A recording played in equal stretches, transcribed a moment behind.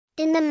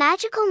In the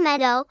magical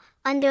meadow,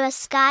 under a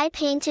sky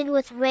painted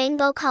with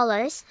rainbow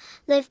colors,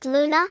 lived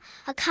Luna,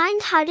 a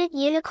kind-hearted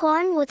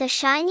unicorn with a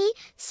shiny,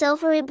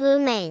 silvery-blue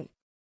mane.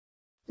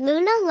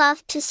 Luna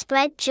loved to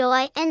spread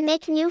joy and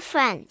make new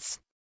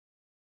friends.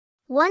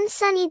 One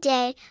sunny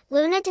day,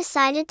 Luna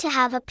decided to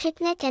have a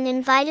picnic and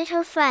invited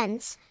her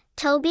friends,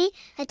 Toby,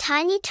 a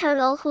tiny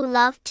turtle who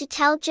loved to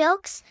tell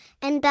jokes,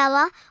 and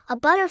Bella, a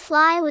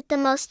butterfly with the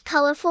most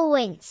colorful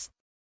wings.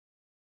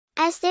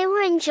 As they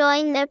were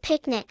enjoying their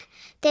picnic,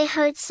 they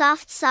heard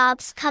soft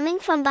sobs coming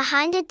from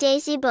behind a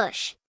daisy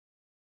bush.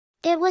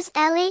 It was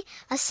Ellie,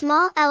 a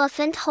small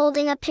elephant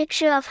holding a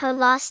picture of her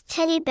lost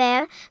teddy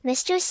bear,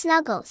 Mr.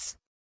 Snuggles.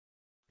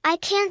 "I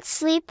can't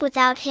sleep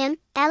without him,"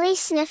 Ellie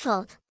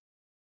sniffled.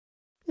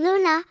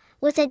 Luna,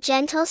 with a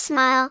gentle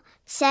smile,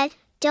 said,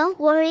 "Don't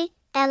worry,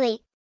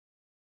 Ellie.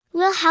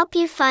 We'll help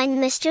you find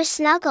Mr.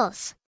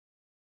 Snuggles."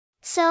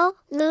 So,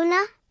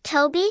 Luna,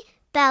 Toby,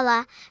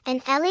 Bella,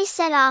 and Ellie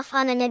set off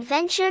on an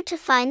adventure to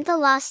find the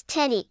lost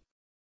teddy.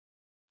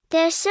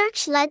 Their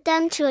search led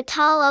them to a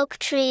tall oak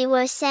tree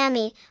where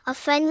Sammy, a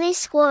friendly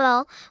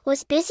squirrel,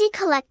 was busy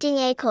collecting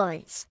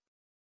acorns.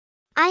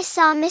 "I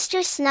saw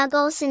Mr.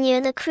 Snuggles near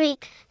the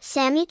creek,"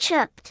 Sammy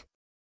chirped.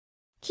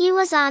 "He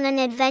was on an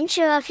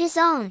adventure of his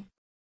own."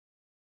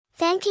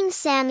 Thanking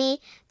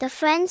Sammy, the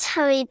friends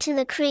hurried to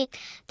the creek,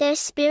 their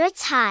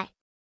spirits high.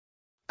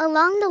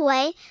 Along the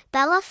way,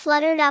 Bella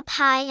fluttered up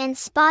high and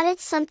spotted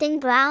something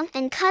brown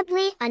and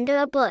cuddly under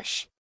a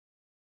bush.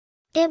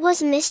 It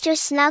was Mr.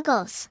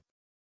 Snuggles.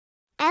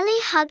 Ellie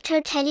hugged her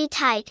teddy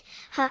tight,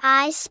 her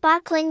eyes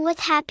sparkling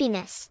with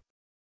happiness.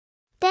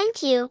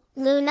 "Thank you,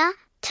 Luna,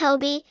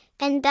 Toby,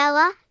 and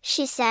Bella,"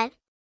 she said.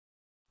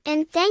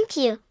 "And thank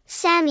you,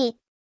 Sammy."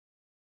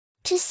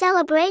 To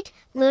celebrate,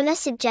 Luna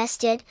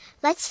suggested,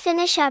 "Let's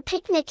finish our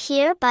picnic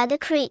here by the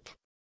creek.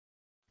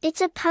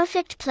 It's a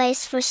perfect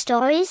place for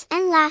stories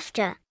and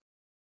laughter."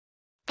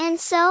 And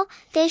so,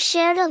 they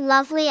shared a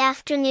lovely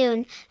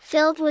afternoon,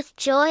 filled with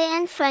joy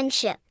and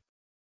friendship.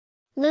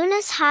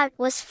 Luna's heart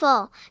was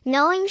full,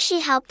 knowing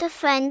she helped a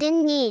friend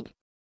in need.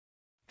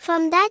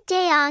 From that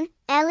day on,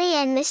 Ellie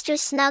and Mr.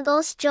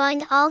 Snuggles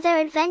joined all their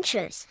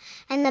adventures,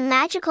 and the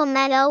magical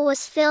meadow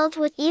was filled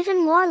with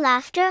even more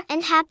laughter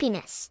and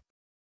happiness.